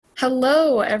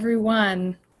Hello,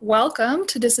 everyone. Welcome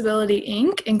to Disability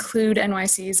Inc. Include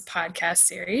NYC's podcast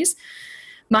series.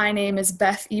 My name is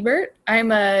Beth Ebert.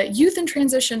 I'm a youth and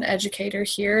transition educator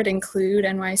here at Include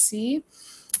NYC.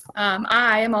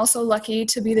 I am also lucky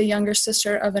to be the younger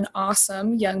sister of an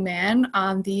awesome young man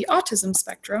on the autism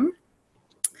spectrum.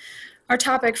 Our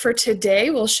topic for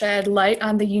today will shed light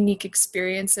on the unique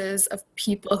experiences of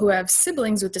people who have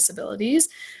siblings with disabilities.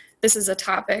 This is a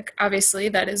topic, obviously,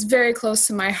 that is very close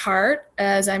to my heart,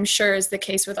 as I'm sure is the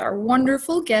case with our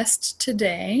wonderful guest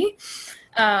today.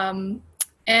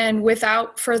 And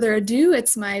without further ado,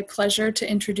 it's my pleasure to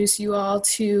introduce you all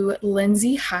to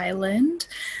Lindsay Hyland.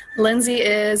 Lindsay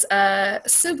is a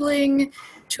sibling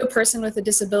to a person with a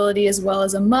disability, as well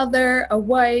as a mother, a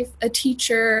wife, a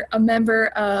teacher, a member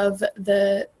of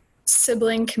the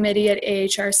sibling committee at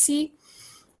AHRC,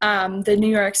 the New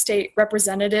York State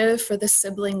representative for the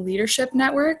Sibling Leadership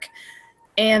Network,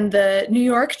 and the New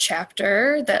York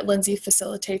chapter that Lindsay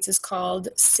facilitates is called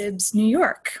SIBS New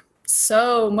York.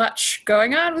 So much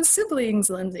going on with siblings,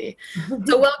 Lindsay.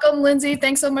 So welcome, Lindsay.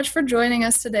 Thanks so much for joining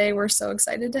us today. We're so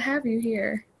excited to have you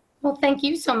here. Well, thank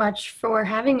you so much for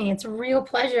having me. It's a real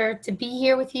pleasure to be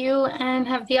here with you and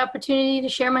have the opportunity to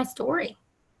share my story.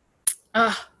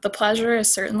 The pleasure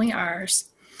is certainly ours.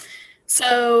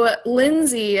 So,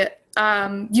 Lindsay,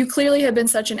 you clearly have been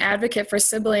such an advocate for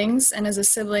siblings, and as a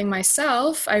sibling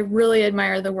myself, I really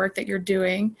admire the work that you're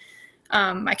doing.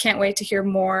 I can't wait to hear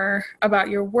more about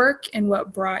your work and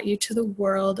what brought you to the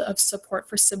world of support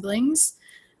for siblings.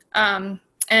 And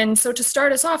so to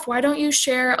start us off, why don't you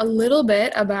share a little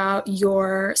bit about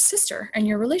your sister and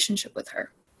your relationship with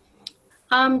her?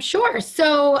 Sure.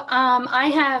 So I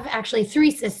have actually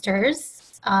three sisters.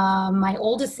 My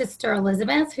oldest sister,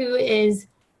 Elizabeth, who is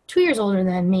 2 years older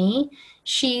than me.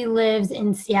 She lives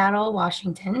in Seattle,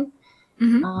 Washington.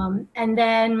 Mm-hmm. And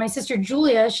then my sister,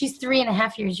 Julia, she's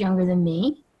 3.5 years younger than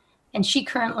me. And she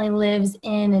currently lives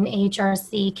in an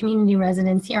AHRC community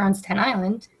residence here on Staten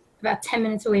Island, about 10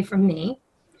 minutes away from me.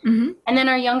 Mm-hmm. And then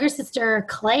our younger sister,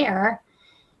 Claire,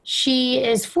 she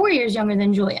is 4 years younger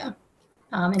than Julia.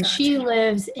 And gotcha. She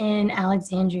lives in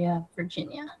Alexandria,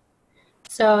 Virginia.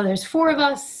 So there's four of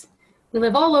us. We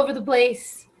live all over the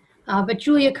place. But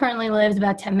Julia currently lives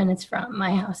about 10 minutes from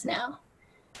my house now.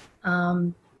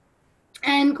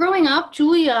 And growing up,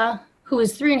 Julia, who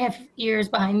is 3.5 years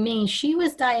behind me, she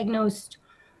was diagnosed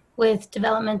with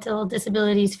developmental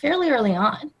disabilities fairly early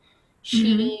on.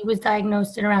 She was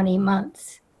diagnosed at around 8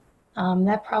 months.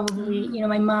 That probably,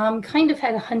 my mom kind of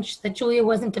had a hunch that Julia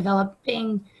wasn't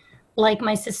developing like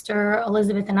my sister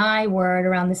Elizabeth and I were at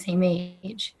around the same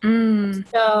age.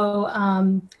 So,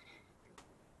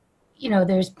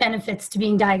 there's benefits to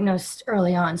being diagnosed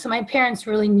early on. So my parents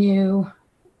really knew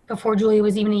before Julia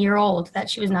was even a year old that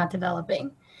she was not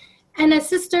developing. And as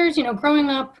sisters, growing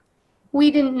up, we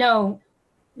didn't know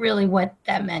really what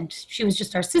that meant. She was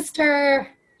just our sister.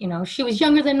 She was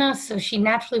younger than us, so she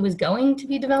naturally was going to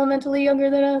be developmentally younger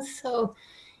than us. So,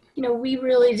 we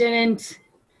really didn't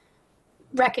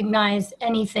recognize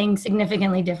anything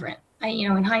significantly different.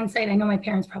 In hindsight, I know my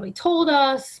parents probably told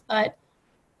us, but,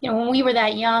 when we were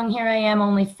that young, here I am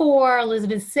only 4,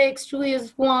 Elizabeth's 6,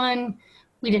 Julia's 1.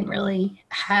 We didn't really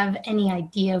have any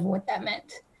idea of what that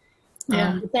meant.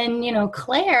 Yeah. But then,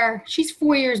 Claire, she's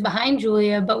 4 years behind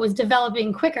Julia, but was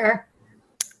developing quicker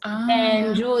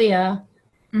than Julia.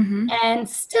 Mm-hmm. And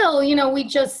still, we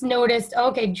just noticed,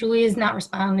 okay, Julia's not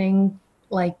responding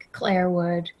like Claire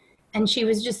would. And she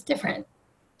was just different.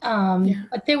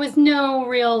 But there was no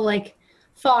real,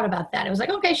 thought about that. It was like,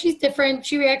 okay, she's different.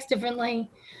 She reacts differently.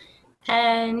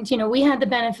 And, we had the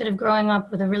benefit of growing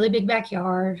up with a really big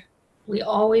backyard. We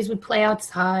always would play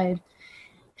outside.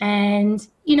 And,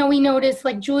 we noticed,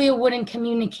 Julia wouldn't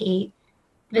communicate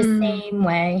the same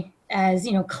way as,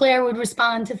 Claire would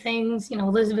respond to things,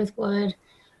 Elizabeth would.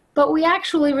 But we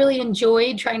actually really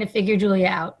enjoyed trying to figure Julia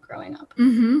out growing up.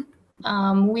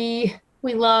 Mm-hmm.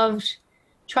 We loved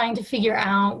trying to figure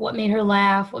out what made her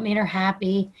laugh, what made her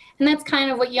happy. And that's kind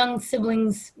of what young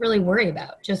siblings really worry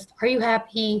about. Just, are you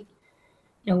happy?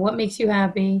 What makes you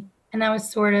happy? And that was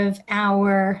sort of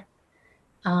our,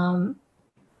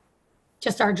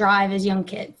 just our drive as young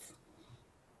kids.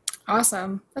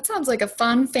 Awesome. That sounds like a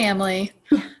fun family.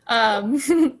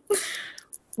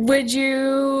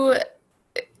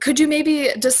 Could you maybe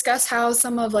discuss how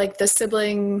some of the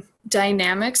sibling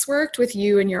dynamics worked with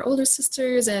you and your older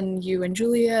sisters and you and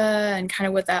Julia and kind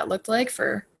of what that looked like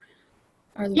for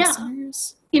our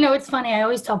listeners? It's funny. I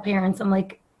always tell parents, I'm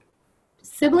like,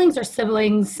 siblings are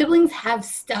siblings. Siblings have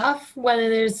stuff, whether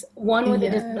there's one with a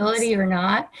disability or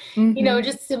not. Mm-hmm.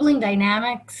 Just sibling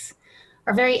dynamics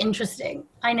are very interesting.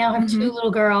 I now have Mm-hmm. two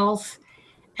little girls,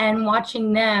 and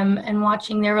watching them and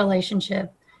watching their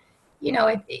relationship,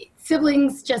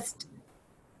 siblings just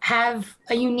have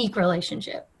a unique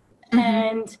relationship. Mm-hmm.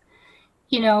 And,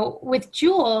 with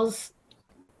Jules,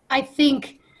 I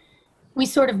think we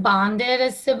sort of bonded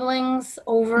as siblings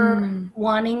over Mm.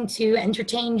 wanting to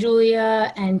entertain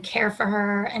Julia and care for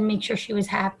her and make sure she was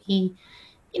happy.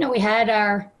 We had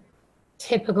our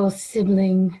typical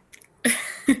sibling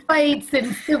fights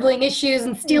and sibling issues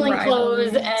and stealing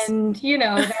clothes Rivalries. and,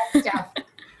 that stuff.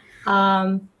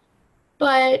 Um,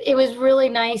 but it was really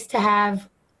nice to have,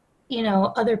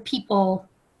 other people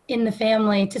in the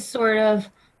family to sort of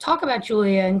talk about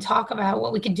Julia and talk about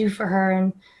what we could do for her.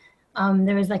 And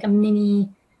there was like a mini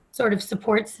sort of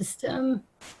support system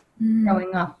Mm.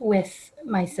 growing up with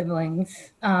my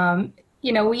siblings.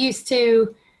 We used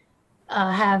to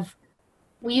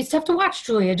have to watch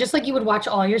Julia, just like you would watch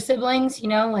all your siblings,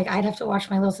 like I'd have to watch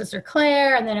my little sister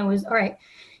Claire, and then it was, all right,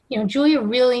 Julia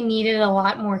really needed a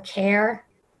lot more care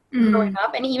growing Mm.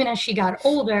 up. And even as she got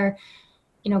older,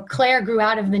 Claire grew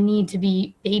out of the need to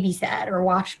be babysat or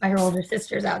watched by her older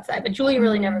sisters outside, but Julia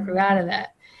really never grew out of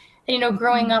that. And,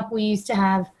 growing up, we used to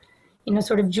have,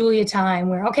 sort of Julia time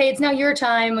where, okay, it's now your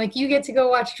time. Like you get to go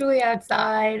watch Julia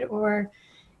outside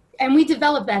and we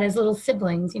developed that as little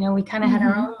siblings. We kind of had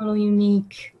our Mm-hmm. own little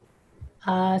unique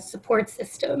support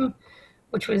system,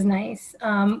 which was nice.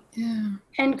 Yeah.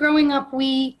 And growing up,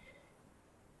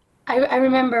 I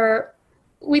remember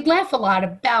we'd laugh a lot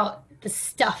about the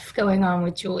stuff going on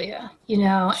with Julia,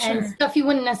 and Sure. stuff you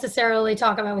wouldn't necessarily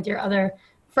talk about with your other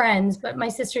friends. But my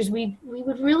sisters, we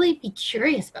would really be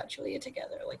curious about Julia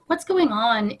together. Like what's going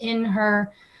on in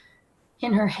her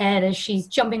head as she's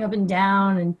jumping up and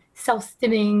down and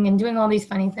self-stimming and doing all these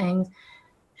funny things.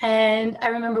 And I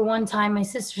remember one time my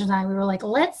sisters and I, we were like,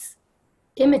 let's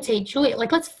imitate Julia.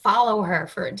 Like, let's follow her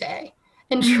for a day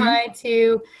and Mm-hmm. try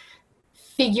to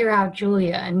figure out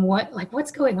Julia and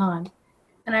what's going on.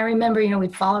 And I remember,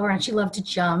 we'd follow her and she loved to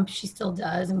jump. She still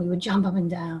does. And we would jump up and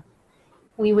down.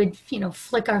 We would,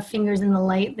 flick our fingers in the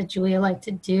light that Julia liked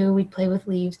to do. We'd play with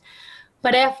leaves.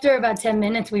 But after about 10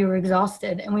 minutes, we were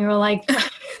exhausted and we were like,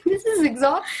 this is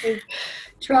exhausting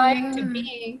trying to Yeah.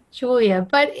 be Julia.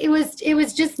 But it was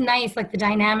just nice. Like the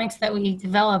dynamics that we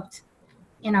developed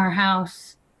in our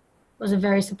house was a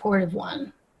very supportive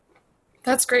one.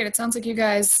 That's great. It sounds like you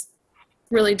guys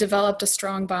really developed a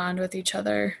strong bond with each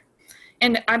other.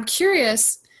 And I'm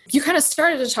curious, you kind of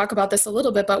started to talk about this a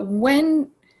little bit, but when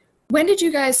did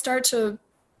you guys start to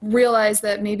realize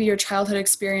that maybe your childhood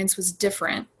experience was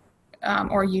different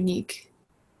or unique?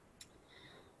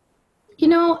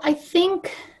 I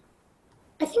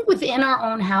think within our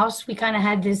own house, we kind of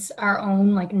had our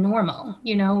own like normal,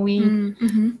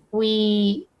 Mm-hmm.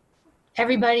 we,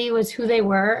 everybody was who they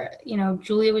were,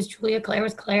 Julia was Julia, Claire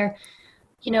was Claire.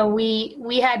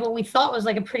 We had what we thought was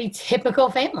like a pretty typical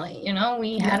family,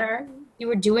 we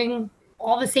were doing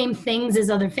all the same things as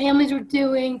other families were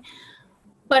doing.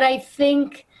 But I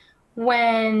think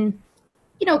when,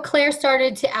 Claire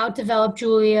started to outdevelop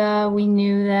Julia, we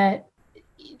knew that,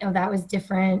 that was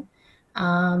different.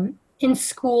 In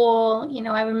school,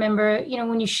 I remember,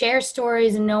 when you share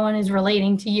stories and no one is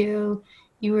relating to you,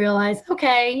 you realize,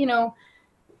 okay,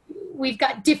 we've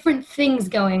got different things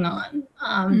going on.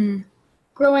 Mm.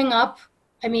 Growing up,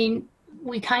 I mean,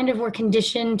 we kind of were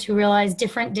conditioned to realize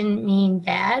different didn't mean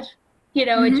bad. It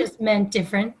Mm-hmm. just meant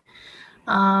different.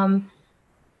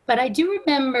 But I do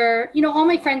remember, all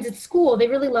my friends at school, they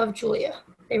really loved Julia.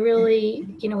 They really,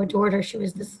 adored her. She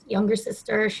was this younger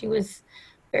sister. She was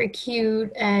very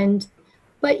cute.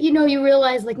 But, you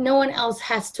realize like no one else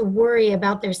has to worry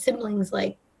about their siblings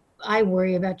like I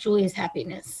worry about Julia's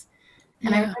happiness.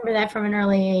 And I Yeah. remember that from an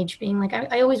early age being like,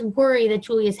 I always worry that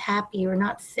Julia's happy or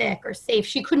not sick or safe.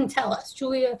 She couldn't tell us.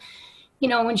 Julia,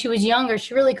 when she was younger,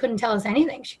 she really couldn't tell us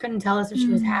anything. She couldn't tell us if she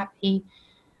was Mm. happy.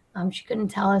 She couldn't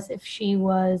tell us if she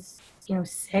was,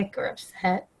 sick or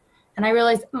upset. And I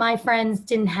realized my friends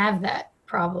didn't have that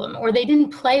problem, or they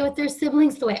didn't play with their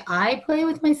siblings the way I play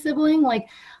with my sibling. Like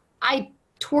I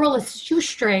twirl a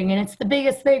shoestring and it's the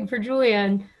biggest thing for Julia,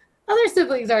 and other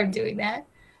siblings aren't doing that.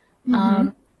 Mm-hmm.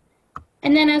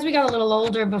 And then as we got a little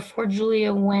older, before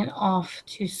Julia went off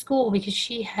to school, because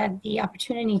she had the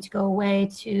opportunity to go away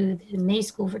to the May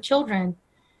School for Children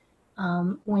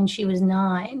when she was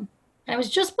 9. And it was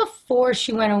just before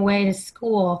she went away to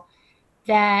school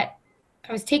that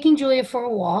I was taking Julia for a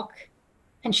walk,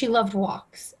 and she loved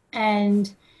walks.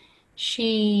 And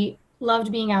she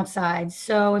loved being outside.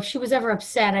 So if she was ever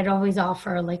upset, I'd always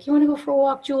offer, like, you want to go for a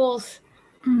walk, Jules?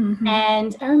 Mm-hmm.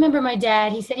 And I remember my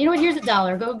dad, he said, you know what, here's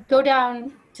 $1. Go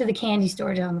down to the candy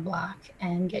store down the block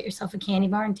and get yourself a candy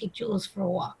bar and take Jules for a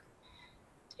walk.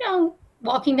 You know,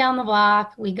 walking down the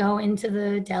block, we go into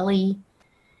the deli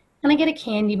and I get a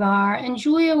candy bar. And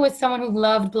Julia was someone who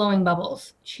loved blowing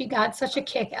bubbles. She got such a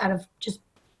kick out of just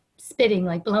spitting,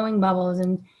 like blowing bubbles.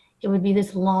 And it would be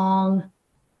this long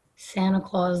Santa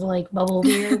Claus-like bubble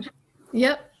beard.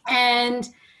 Yep. And,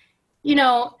 you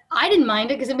know, I didn't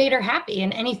mind it because it made her happy.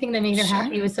 And anything that made her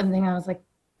happy was something I was like,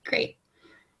 great.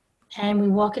 And we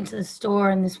walk into the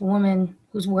store and this woman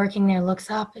who's working there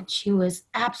looks up and she was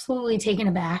absolutely taken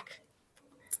aback,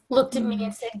 looked at me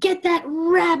and said, "Get that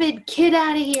rabid kid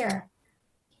out of here."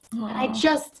 Aww. And I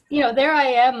just, you know, there I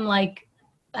am, like,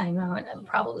 I don't know, I'm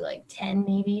probably like 10,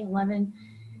 maybe 11.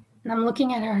 And I'm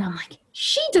looking at her and I'm like,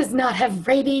 she does not have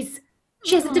rabies.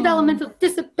 She has a developmental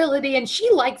disability and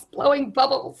she likes blowing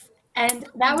bubbles. And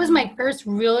that was my first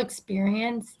real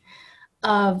experience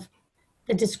of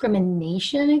the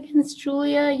discrimination against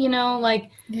Julia. You know,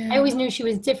 like, I always knew she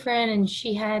was different and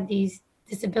she had these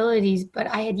disabilities, but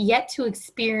I had yet to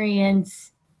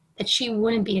experience that she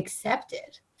wouldn't be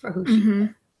accepted for who she was.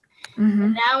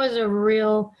 And that was a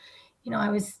real, you know, I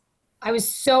was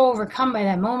so overcome by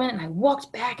that moment, and I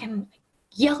walked back and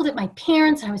yelled at my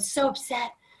parents, and I was so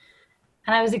upset.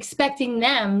 And I was expecting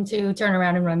them to turn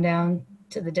around and run down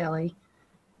to the deli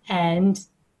and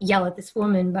yell at this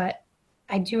woman, but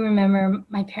I do remember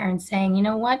my parents saying, you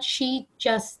know what, she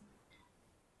just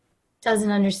doesn't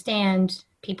understand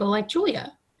people like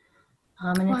Julia.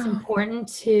 And it's important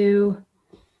to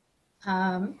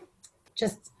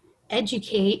just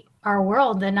educate our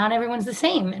world that not everyone's the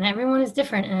same and everyone is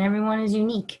different and everyone is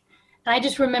unique. And I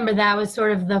just remember that was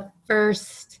sort of the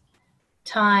first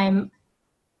time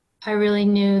I really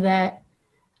knew that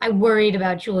I worried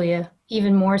about Julia,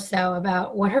 even more so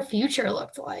about what her future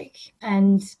looked like.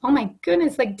 And oh my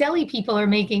goodness, like deli people are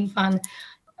making fun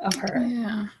of her.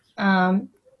 Yeah.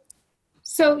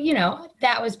 So, you know,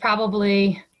 that was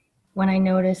probably when I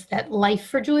noticed that life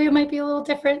for Julia might be a little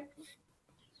different.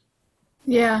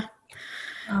 Yeah.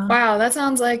 Wow, that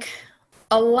sounds like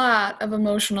a lot of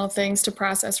emotional things to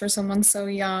process for someone so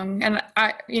young. And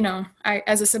I, you know,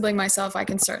 as a sibling myself, I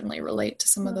can certainly relate to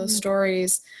some of those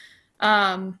stories.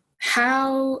 How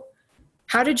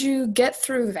did you get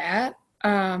through that?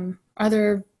 Are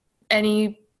there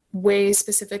any ways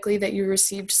specifically that you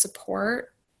received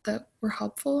support that were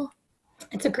helpful?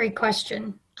 It's a great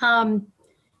question. In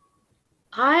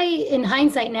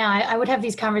hindsight now, I would have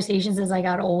these conversations as I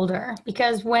got older,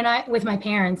 because with my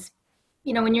parents,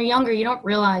 you know, when you're younger, you don't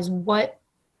realize what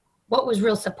was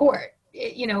real support.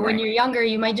 You know, when you're younger,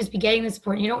 you might just be getting the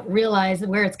support and you don't realize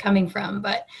where it's coming from.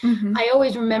 But I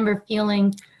always remember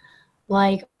feeling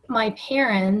like my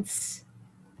parents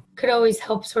could always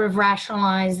help sort of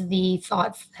rationalize the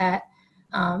thoughts that,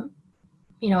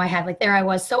 you know, I had. Like, there I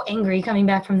was so angry coming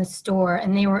back from the store,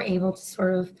 and they were able to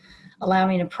sort of allow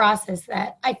me to process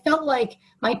that. I felt like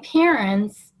my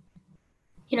parents,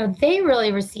 you know, they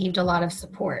really received a lot of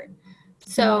support.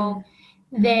 So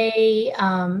they,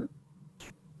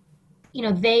 you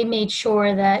know, they made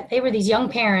sure that they were these young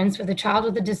parents with a child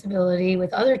with a disability,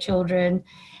 with other children,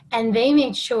 and they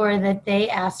made sure that they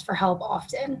asked for help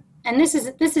often. And this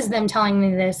is them telling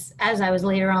me this as I was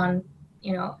later on,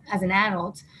 you know, as an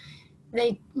adult.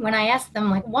 When I asked them,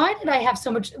 like, why did I have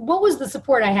so much, what was the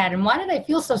support I had, and why did I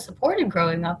feel so supported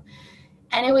growing up?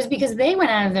 And it was because they went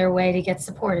out of their way to get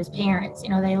support as parents. You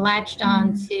know, they latched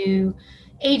on to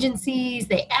agencies,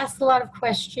 they asked a lot of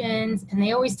questions, and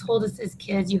they always told us as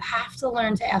kids, you have to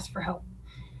learn to ask for help.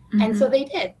 And so they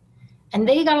did. And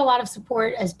they got a lot of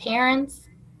support as parents.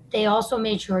 They also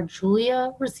made sure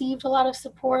Julia received a lot of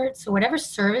support. So whatever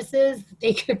services that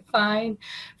they could find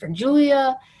for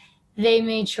Julia, they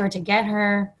made sure to get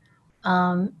her.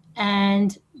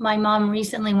 And my mom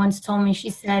recently once told me, she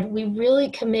said, we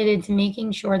really committed to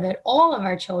making sure that all of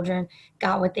our children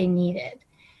got what they needed.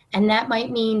 And that might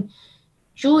mean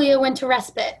Julia went to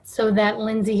respite so that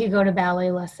Lindsay could go to ballet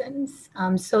lessons.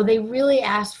 So they really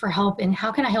asked for help in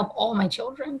how can I help all my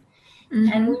children?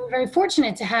 And we were very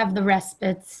fortunate to have the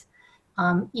respites.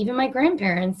 Even my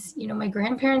grandparents, you know, my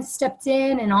grandparents stepped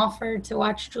in and offered to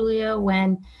watch Julia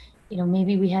when, you know,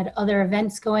 maybe we had other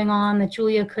events going on that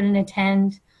Julia couldn't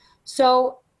attend.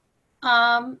 So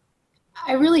I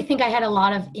really think I had a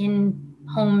lot of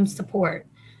in-home support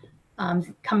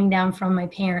coming down from my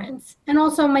parents. And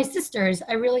also my sisters.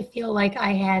 I really feel like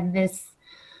I had this,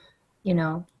 you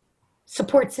know,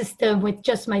 support system with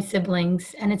just my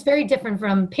siblings. And it's very different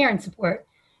from parent support.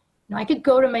 You know, I could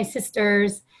go to my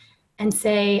sisters and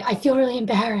say, I feel really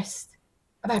embarrassed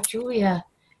about Julia.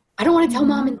 I don't want to tell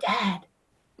mom and dad.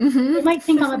 They might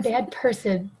think I'm a bad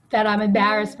person that I'm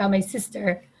embarrassed about my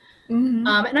sister. Mm-hmm.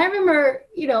 And I remember,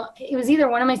 it was either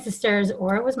one of my sisters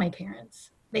or it was my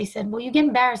parents. They said, well, you get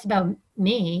embarrassed about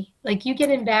me. Like, you get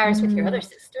embarrassed with your other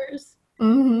sisters.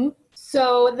 Mm-hmm.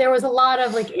 So there was a lot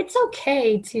of like, it's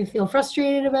okay to feel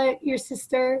frustrated about your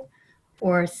sister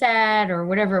or sad or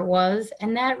whatever it was.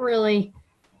 And that really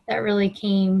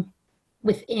came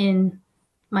within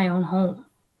my own home.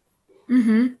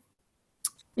 Mm-hmm.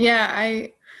 Yeah,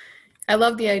 I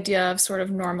love the idea of sort of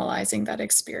normalizing that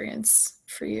experience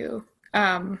for you.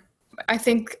 I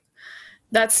think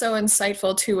that's so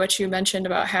insightful to what you mentioned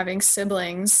about having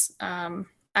siblings.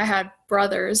 I had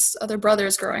other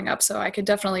brothers growing up, so I could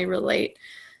definitely relate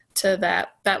to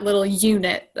that little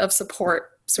unit of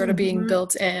support sort of being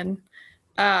built in.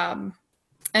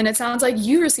 And it sounds like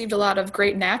you received a lot of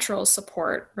great natural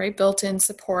support, right? Built-in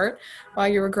support while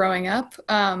you were growing up.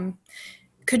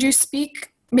 Could you speak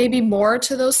maybe more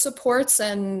to those supports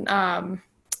and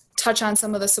touch on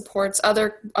some of the supports,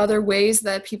 other ways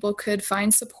that people could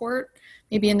find support,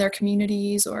 maybe in their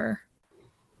communities or?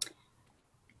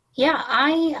 Yeah,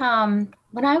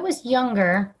 when I was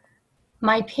younger,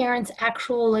 my parents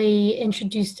actually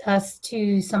introduced us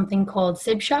to something called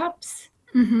sib shops.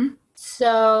 Mm-hmm.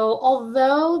 So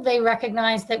although they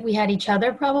recognized that we had each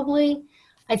other probably,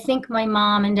 I think my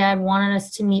mom and dad wanted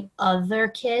us to meet other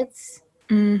kids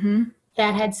Mm-hmm.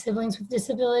 that had siblings with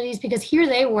disabilities, because here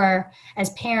they were as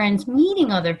parents meeting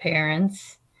other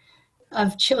parents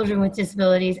of children with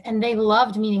disabilities, and they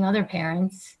loved meeting other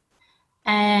parents.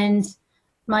 And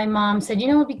my mom said,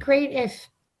 it'd be great if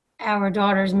our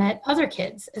daughters met other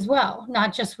kids as well,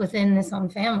 not just within this own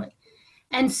family.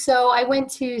 And so I went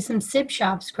to some sib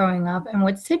shops growing up, and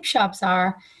what sib shops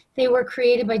are, they were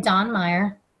created by Don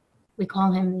Meyer. We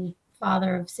call him the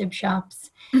father of sib shops.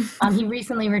 He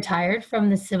recently retired from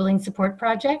the Sibling Support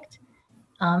Project.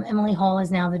 Emily Hall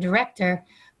is now the director.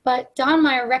 But Don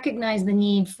Meyer recognized the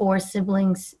need for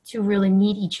siblings to really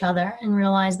meet each other and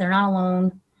realize they're not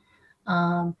alone.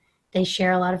 They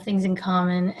share a lot of things in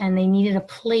common, and they needed a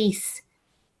place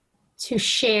to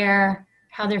share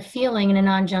how they're feeling in a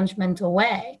non-judgmental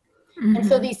way. Mm-hmm. And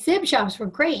so these sib shops were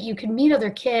great. You could meet other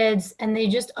kids, and they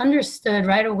just understood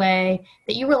right away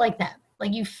that you were like them.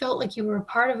 Like, you felt like you were a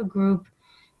part of a group.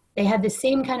 They had the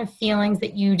same kind of feelings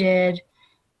that you did.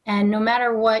 And no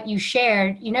matter what you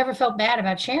shared, you never felt bad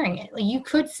about sharing it. Like, you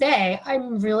could say,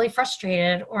 I'm really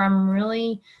frustrated, or I'm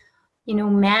really,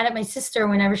 mad at my sister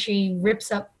whenever she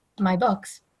rips up my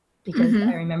books, because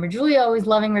I remember Julia always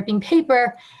loving ripping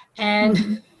paper,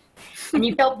 and and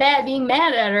you felt bad being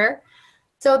mad at her.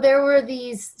 So there were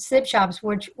these sib shops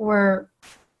which were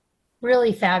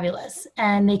really fabulous,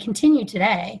 and they continue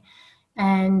today.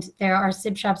 And there are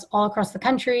sib shops all across the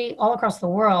country, all across the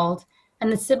world.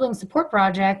 And the Sibling Support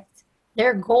Project,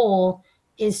 their goal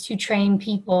is to train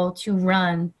people to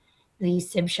run these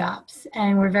sib shops.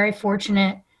 And we're very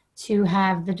fortunate to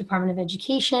have the Department of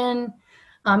Education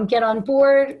get on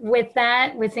board with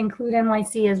that, with Include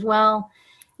NYC as well.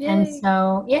 Yay. And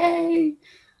so, yay!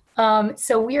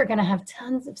 So we are going to have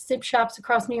tons of sib shops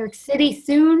across New York City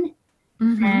soon.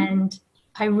 Mm-hmm. And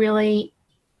I really,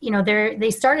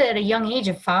 they started at a young age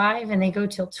of 5 and they go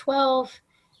till 12.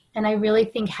 And I really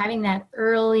think having that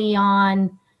early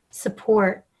on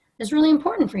support is really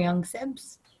important for young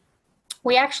sibs.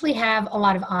 We actually have a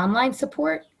lot of online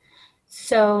support.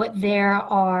 So there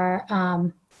are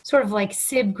sort of like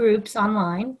sib groups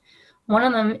online. One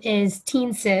of them is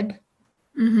Teen Sib.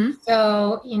 Mm-hmm.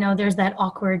 So, there's that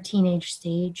awkward teenage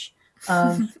stage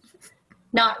of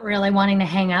not really wanting to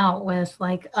hang out with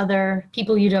like other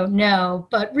people you don't know,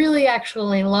 but really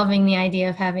actually loving the idea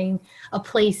of having a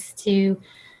place to,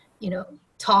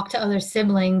 talk to other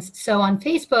siblings. So on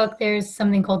Facebook, there's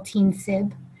something called Teen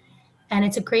Sib, and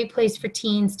it's a great place for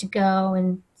teens to go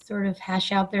and sort of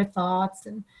hash out their thoughts.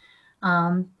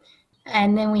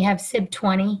 And then we have Sib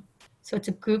 20. So it's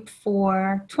a group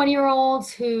for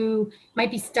 20-year-olds who might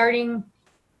be starting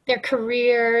their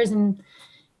careers and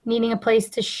needing a place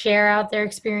to share out their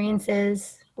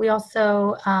experiences. We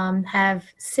also have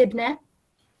SibNet,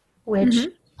 which,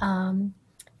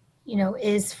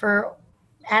 is for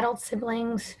adult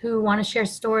siblings who want to share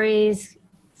stories,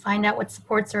 find out what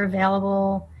supports are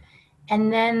available.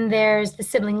 And then there's the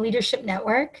Sibling Leadership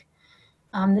Network.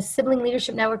 The Sibling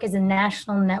Leadership Network is a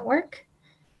national network,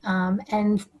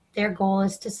 and their goal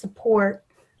is to support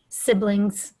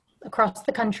siblings across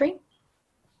the country.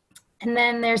 And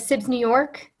then there's SIBS New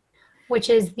York, which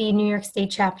is the New York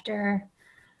State chapter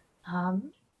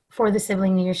for the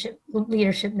Sibling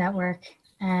Leadership Network.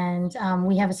 And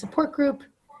we have a support group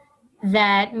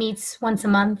that meets once a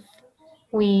month,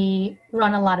 We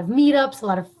run a lot of meetups, a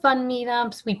lot of fun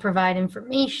meetups. We provide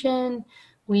information.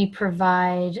 We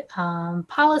provide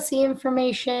policy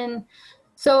information.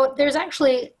 So there's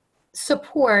actually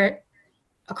support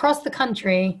across the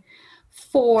country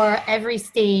for every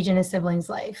stage in a sibling's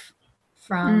life,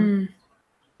 from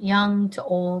young to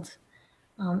old.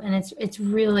 And it's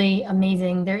really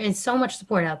amazing. There is so much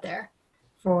support out there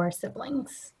for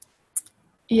siblings.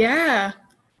 Yeah.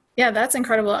 Yeah, that's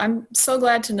incredible. I'm so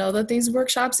glad to know that these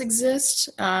workshops exist,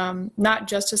 not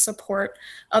just to support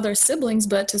other siblings,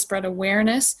 but to spread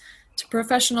awareness to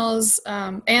professionals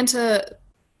and to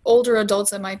older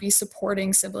adults that might be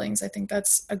supporting siblings. I think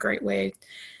that's a great way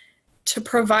to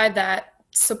provide that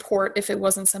support if it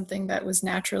wasn't something that was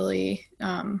naturally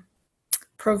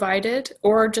provided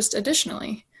or just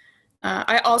additionally.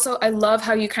 I love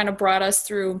how you kind of brought us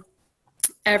through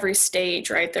every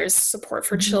stage, right? There's support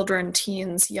for children,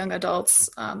 teens, young adults,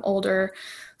 older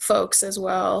folks as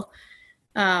well.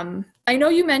 I know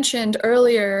you mentioned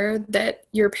earlier that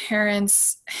your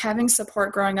parents having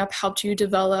support growing up helped you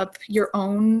develop your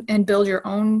own and build your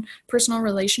own personal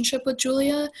relationship with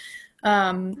Julia.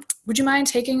 Would you mind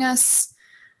taking us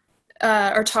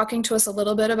or talking to us a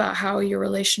little bit about how your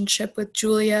relationship with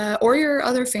Julia or your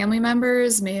other family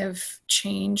members may have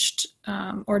changed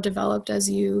or developed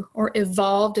or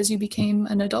evolved as you became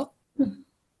an adult?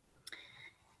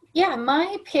 Yeah,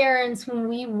 my parents, when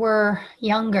we were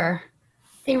younger,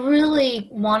 they really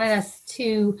wanted us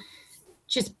to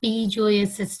just be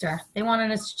Julia's sister. They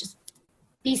wanted us to just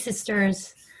be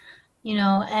sisters,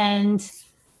 and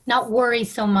not worry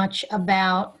so much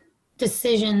about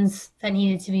decisions that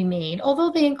needed to be made.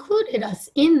 Although they included us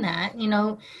in that,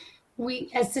 we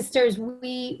as sisters,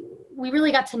 we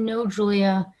really got to know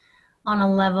Julia on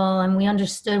a level, and we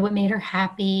understood what made her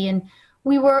happy. And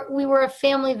we were a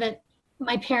family that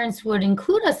my parents would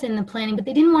include us in the planning, but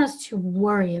they didn't want us to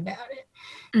worry about it.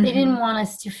 Mm-hmm. They didn't want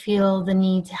us to feel the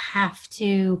need to have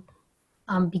to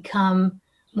become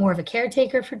more of a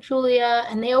caretaker for Julia.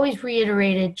 And they always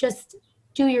reiterated, just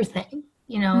do your thing,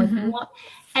 mm-hmm. if you want.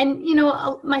 And,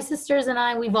 my sisters and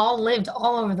I, we've all lived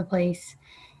all over the place.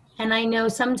 And I know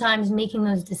sometimes making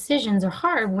those decisions are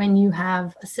hard when you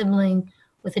have a sibling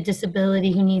with a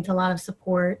disability who needs a lot of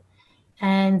support.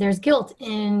 And there's guilt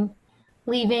in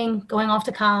leaving, going off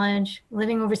to college,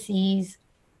 living overseas,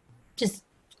 just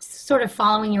sort of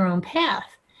following your own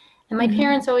path. And my mm-hmm.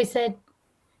 parents always said,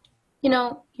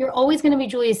 you're always going to be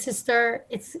Julia's sister.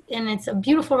 It's a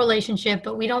beautiful relationship,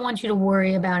 but we don't want you to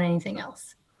worry about anything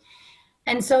else.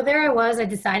 And so there I was. I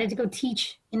decided to go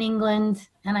teach in England,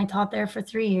 and I taught there for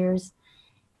 3 years.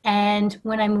 And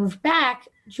when I moved back,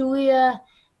 Julia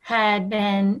had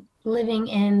been living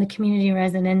in the community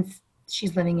residence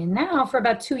she's living in now for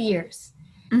about 2 years.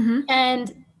 Mm-hmm.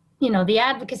 And, the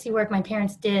advocacy work my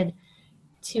parents did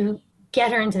to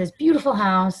get her into this beautiful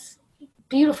house,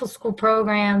 beautiful school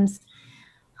programs,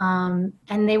 and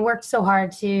they worked so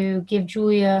hard to give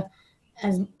Julia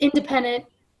as independent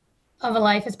of a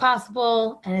life as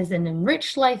possible and as an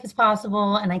enriched life as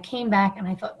possible. And I came back and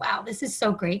I thought, wow, this is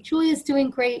so great. Julia's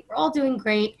doing great. We're all doing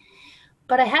great.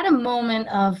 But I had a moment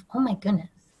of, oh my goodness,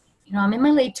 I'm in my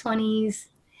late 20s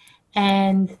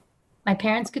and my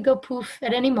parents could go poof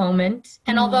at any moment.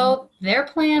 And although their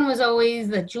plan was always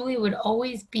that Julia would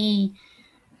always be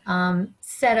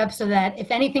set up so that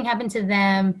if anything happened to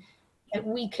them, that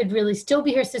we could really still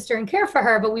be her sister and care for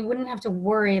her, but we wouldn't have to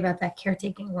worry about that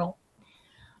caretaking role.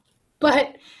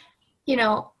 But,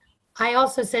 I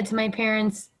also said to my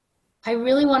parents, I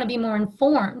really want to be more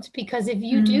informed, because if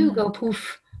you do go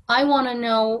poof, I want to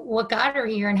know what got her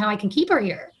here and how I can keep her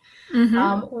here.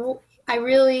 Mm-hmm.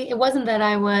 It wasn't that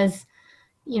I was,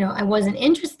 I wasn't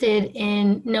interested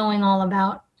in knowing all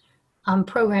about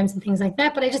programs and things like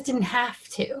that, but I just didn't have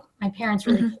to. My parents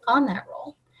really took on that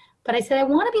role. But I said, I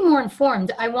want to be more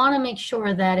informed. I want to make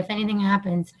sure that if anything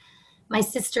happens, my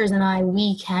sisters and I,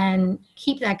 we can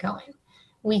keep that going.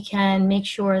 We can make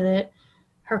sure that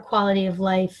her quality of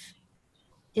life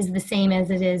is the same as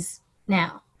it is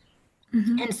now.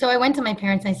 Mm-hmm. And so I went to my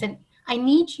parents and I said, I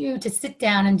need you to sit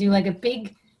down and do like a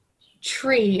big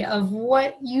tree of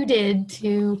what you did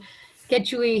to get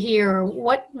Julia here, or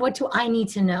what do I need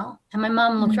to know? And my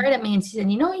mom looked right at me and she said,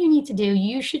 you know what you need to do?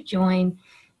 You should join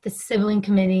the sibling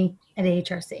committee at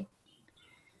AHRC,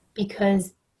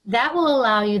 because that will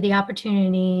allow you the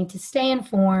opportunity to stay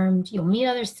informed. You'll meet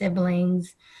other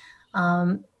siblings,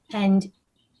 and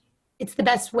it's the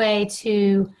best way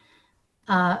to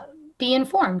be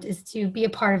informed, is to be a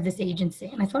part of this agency.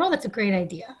 And I thought, oh, that's a great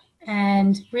idea.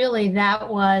 And really that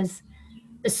was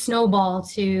the snowball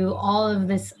to all of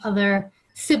this other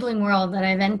sibling world that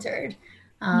I've entered.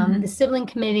 The Sibling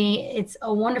Committee, it's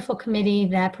a wonderful committee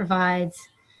that provides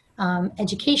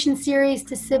education series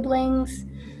to siblings.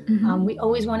 We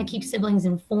always want to keep siblings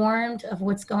informed of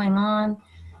what's going on.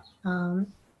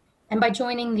 And by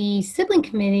joining the Sibling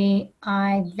Committee,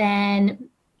 I then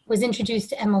was introduced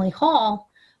to Emily Hall,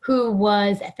 who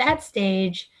was at that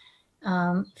stage,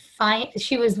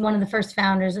 she was one of the first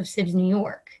founders of SIBS New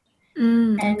York.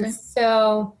 And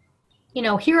so, you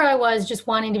know, here I was just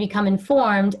wanting to become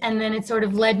informed, and then it sort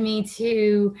of led me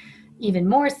to even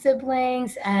more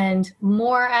siblings and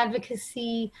more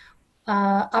advocacy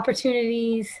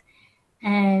opportunities,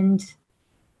 and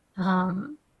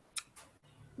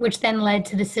which then led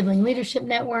to the Sibling Leadership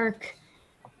Network.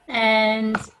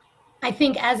 And I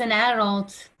think as an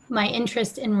adult, my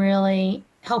interest in really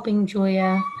helping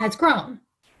Julia has grown.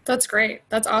 That's great.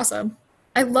 That's awesome.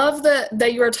 I love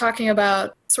that you were talking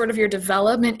about sort of your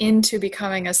development into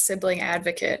becoming a sibling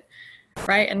advocate,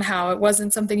 right? And how it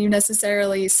wasn't something you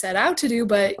necessarily set out to do,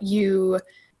 but you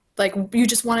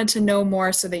just wanted to know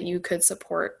more so that you could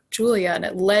support Julia, and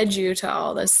it led you to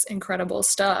all this incredible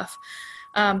stuff.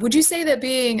 Would you say that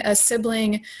being a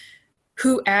sibling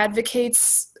who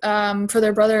advocates for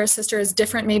their brother or sister is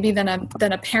different maybe than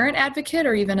a parent advocate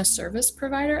or even a service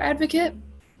provider advocate?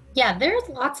 Yeah, there's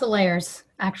lots of layers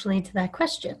actually to that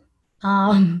question.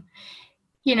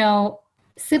 You know,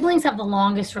 siblings have the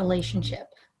longest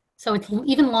relationship. So it's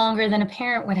even longer than a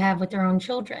parent would have with their own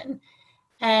children.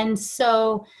 And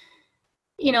so,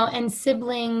 you know, and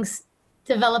siblings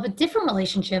develop a different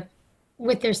relationship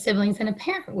with their siblings than a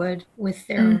parent would with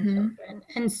their own children.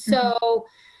 And so,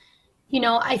 you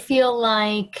know, I feel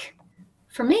like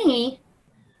for me,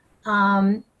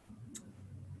 you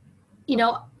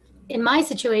know, in my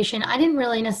situation, I didn't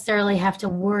really necessarily have to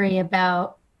worry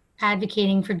about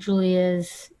advocating for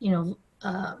Julia's, you know,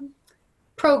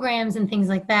 programs and things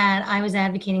like that. I was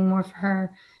advocating more for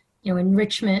her, you know,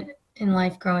 enrichment in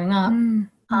life growing up.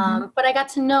 But I got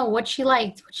to know what she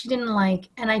liked, what she didn't like.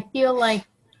 And I feel like,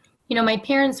 you know, my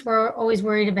parents were always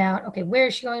worried about, okay, where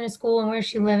is she going to school and where is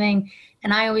she living?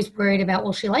 And I always worried about,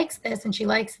 well, she likes this and she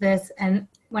likes this. And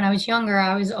when I was younger,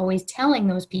 I was always telling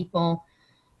those people,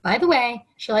 by the way,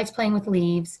 she likes playing with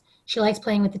leaves. She likes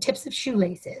playing with the tips of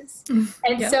shoelaces.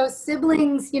 And so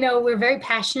siblings, you know, we're very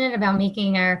passionate about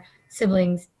making our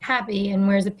siblings happy. And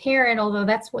whereas a parent, although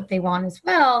that's what they want as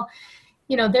well,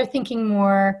 you know, they're thinking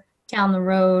more down the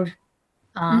road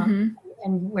and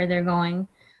where they're going.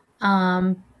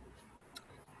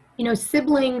 You know,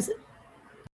 siblings,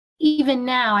 even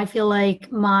now, I feel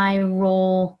like my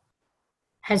role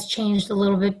has changed a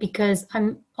little bit because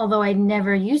although I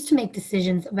never used to make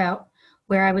decisions about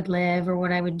where I would live or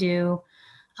what I would do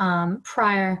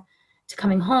prior to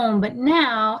coming home, but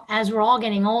now, as we're all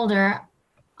getting older,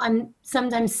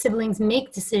 sometimes siblings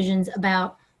make decisions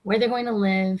about where they're going to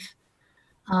live,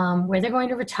 where they're going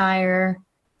to retire,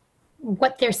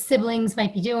 what their siblings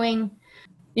might be doing.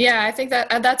 Yeah, I think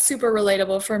that's super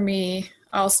relatable for me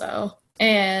also.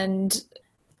 And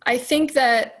I think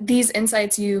that these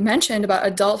insights you mentioned about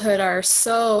adulthood are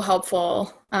so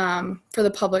helpful for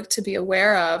the public to be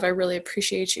aware of. I really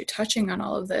appreciate you touching on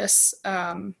all of this.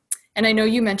 And I know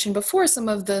you mentioned before some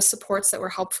of the supports that are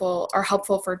helpful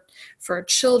for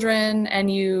children,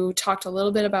 and you talked a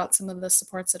little bit about some of the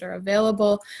supports that are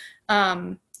available.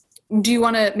 Do you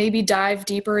want to maybe dive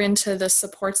deeper into the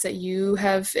supports that you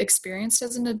have experienced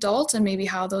as an adult and maybe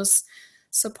how those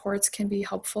supports can be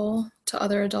helpful to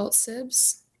other adult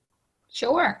SIBs?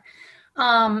 Sure.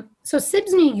 So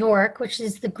SIBS New York, which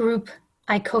is the group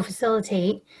I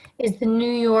co-facilitate, is the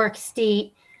New York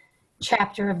State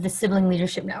chapter of the Sibling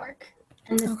Leadership Network.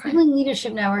 And the Sibling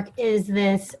Leadership Network is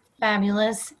this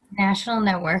fabulous national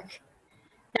network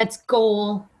that's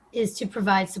goal is to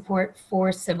provide support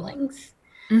for siblings.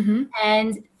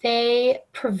 And they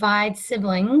provide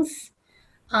siblings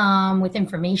with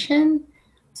information,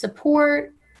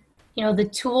 support, you know, the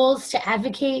tools to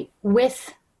advocate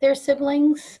with their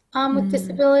siblings with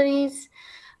disabilities.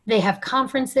 They have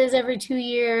conferences every 2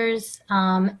 years.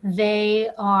 They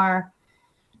are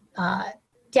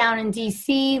down in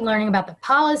DC learning about the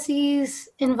policies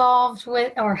involved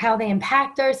with or how they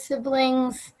impact our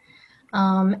siblings.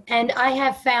 And I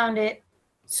have found it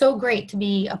so great to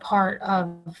be a part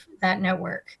of that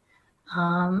network.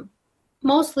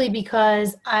 Mostly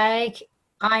because I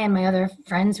and my other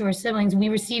friends who are siblings, we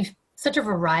receive such a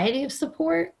variety of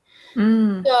support.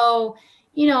 So,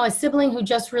 you know, a sibling who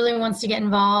just really wants to get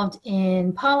involved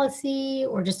in policy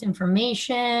or just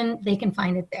information, they can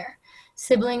find it there.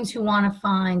 Siblings who want to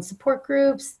find support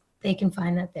groups, they can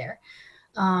find that there.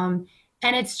 And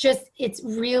it's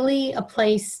really a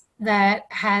place that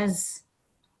has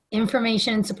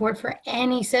information and support for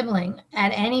any sibling at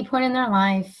any point in their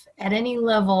life, at any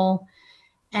level.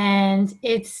 And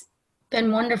it's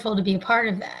been wonderful to be a part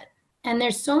of that. And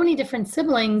there's so many different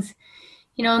siblings,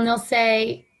 you know, and they'll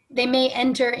say they may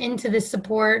enter into this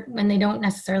support when they don't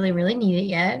necessarily really need it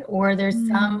yet, or there's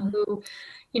some who,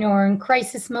 you know, are in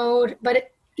crisis mode.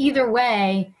 But either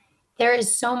way, there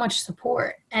is so much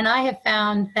support. And I have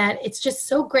found that it's just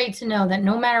so great to know that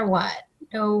no matter what,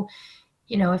 no,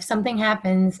 you know, if something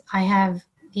happens, I have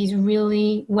these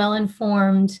really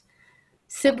well-informed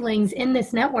siblings in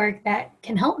this network that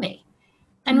can help me.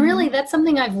 And really, that's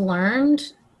something I've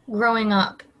learned growing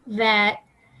up, that,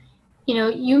 you know,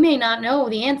 you may not know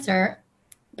the answer,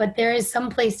 but there is some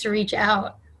place to reach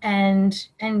out and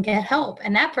get help.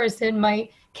 And that person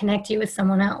might connect you with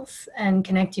someone else and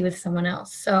connect you with someone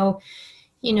else. So,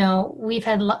 you know, we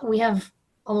have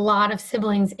a lot of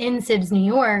siblings in SIBS New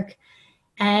York,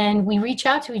 and we reach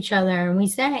out to each other and we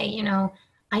say, you know,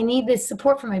 I need this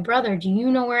support from my brother. Do you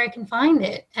know where I can find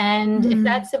it? And if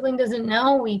that sibling doesn't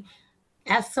know, we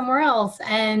ask somewhere else.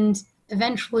 And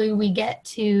eventually we get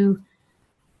to,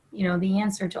 you know, the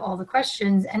answer to all the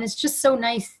questions. And it's just so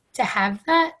nice to have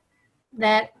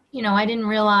that, you know, I didn't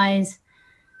realize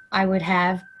I would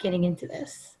have getting into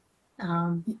this.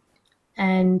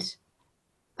 And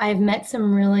I've met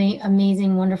some really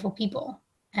amazing, wonderful people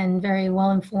and very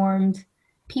well-informed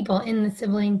people in the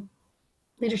Sibling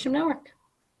Leadership Network.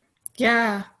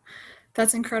 Yeah,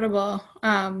 that's incredible.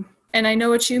 And I know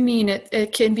what you mean.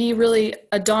 It can be really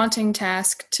a daunting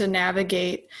task to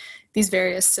navigate these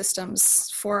various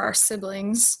systems for our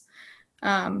siblings.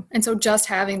 And so just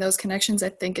having those connections, I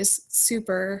think, is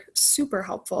super, super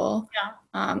helpful.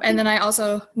 Yeah. And then I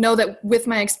also know that with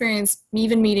my experience,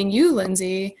 even meeting you,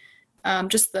 Lindsay,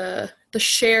 just the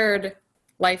shared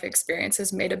life experience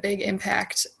has made a big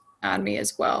impact on me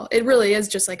as well. It really is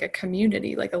just like a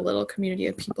community, like a little community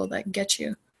of people that get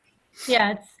you.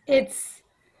 Yeah, it's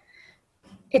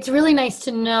really nice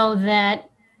to know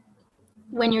that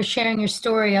when you're sharing your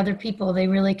story, other people, they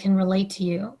really can relate to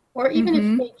you. Or even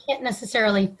if they can't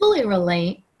necessarily fully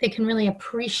relate, they can really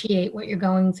appreciate what you're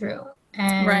going through.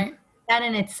 And that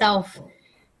in itself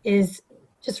is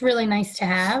just really nice to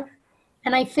have.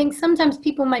 And I think sometimes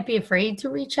people might be afraid to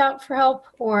reach out for help,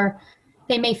 or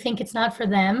they may think it's not for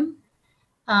them.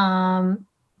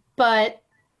 But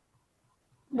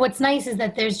what's nice is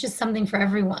that there's just something for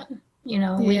everyone. You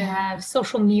know, we have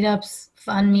social meetups,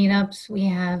 fun meetups. We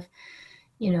have,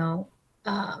 you know,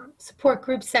 support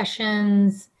group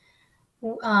sessions.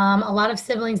 A lot of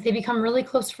siblings, they become really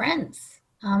close friends.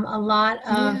 A lot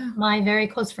of my very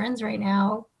close friends right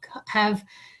now have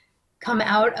come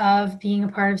out of being a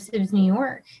part of SIBS New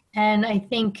York. And I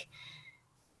think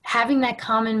having that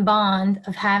common bond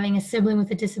of having a sibling with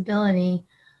a disability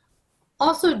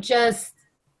also just,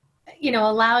 you know,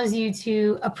 allows you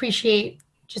to appreciate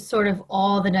just sort of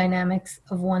all the dynamics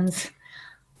of one's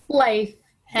life.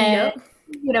 And,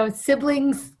 you know,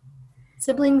 siblings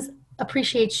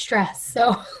appreciate stress.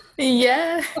 So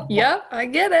I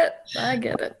get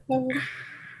it.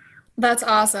 That's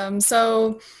awesome.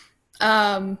 So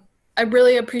I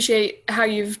really appreciate how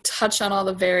you've touched on all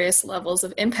the various levels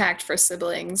of impact for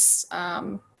siblings,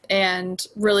 and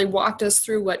really walked us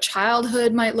through what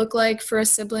childhood might look like for a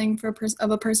sibling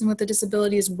of a person with a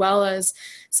disability, as well as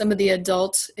some of the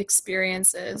adult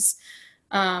experiences.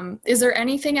 Is there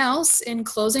anything else in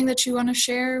closing that you want to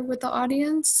share with the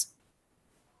audience?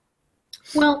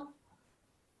 Well,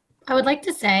 I would like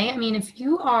to say, I mean, if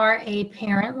you are a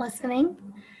parent listening,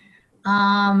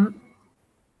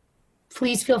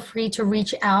 please feel free to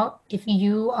reach out if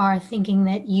you are thinking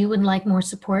that you would like more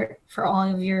support for all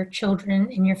of your children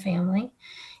in your family.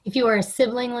 If you are a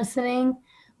sibling listening,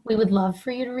 we would love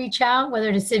for you to reach out,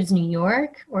 whether to SIBS New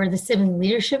York or the Sibling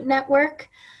Leadership Network.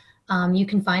 You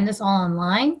can find us all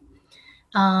online.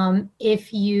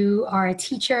 If you are a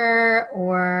teacher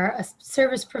or a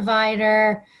service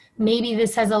provider, maybe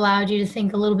this has allowed you to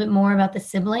think a little bit more about the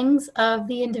siblings of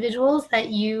the individuals that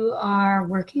you are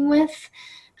working with,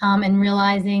 and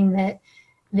realizing that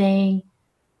they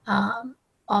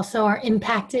also are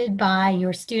impacted by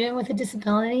your student with a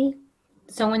disability.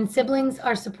 So when siblings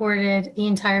are supported, the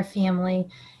entire family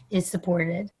is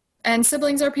supported. And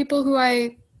siblings are people who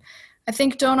I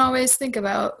think don't always think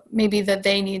about maybe that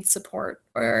they need support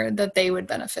or that they would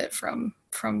benefit from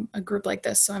a group like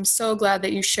this. So I'm so glad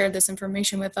that you shared this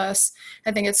information with us.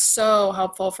 I think it's so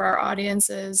helpful for our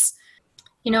audiences.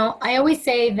 You know, I always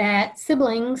say that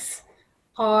siblings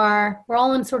we're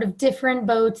all in sort of different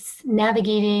boats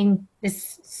navigating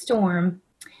this storm.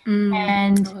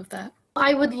 And I love that.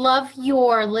 I would love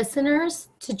your listeners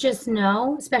to just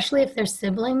know, especially if they're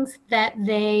siblings, that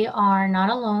they are not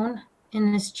alone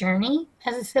in this journey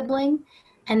as a sibling,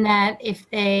 and that if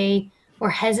they were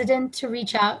hesitant to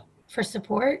reach out for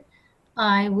support,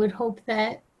 I would hope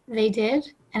that they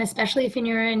did. And especially if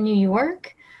you're in New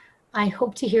York, I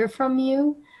hope to hear from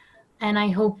you. And I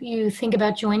hope you think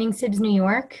about joining SIBS New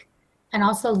York and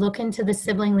also look into the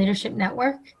Sibling Leadership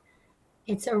Network.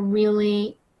 It's a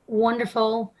really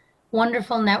wonderful,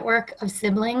 wonderful network of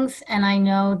siblings. And I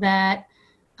know that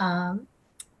no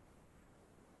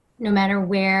matter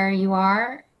where you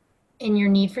are in your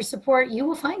need for support, you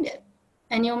will find it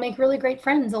and you'll make really great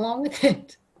friends along with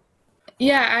it.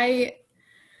 Yeah,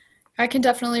 I can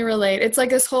definitely relate. It's like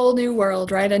this whole new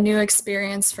world, right? A new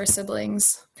experience for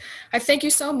siblings. I thank you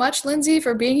so much, Lindsay,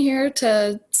 for being here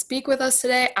to speak with us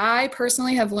today. I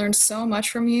personally have learned so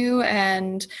much from you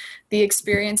and the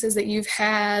experiences that you've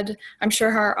had. I'm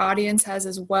sure our audience has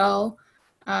as well.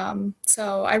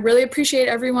 So I really appreciate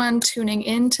everyone tuning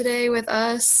in today with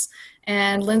us.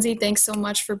 And Lindsay, thanks so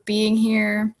much for being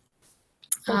here.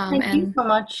 Well, thank you so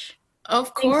much. Of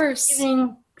Thanks course. for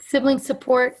giving sibling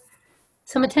support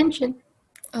some attention.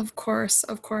 Of course,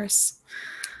 of course.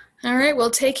 All right, well,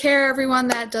 take care, everyone.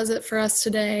 That does it for us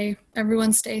today.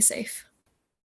 Everyone stay safe.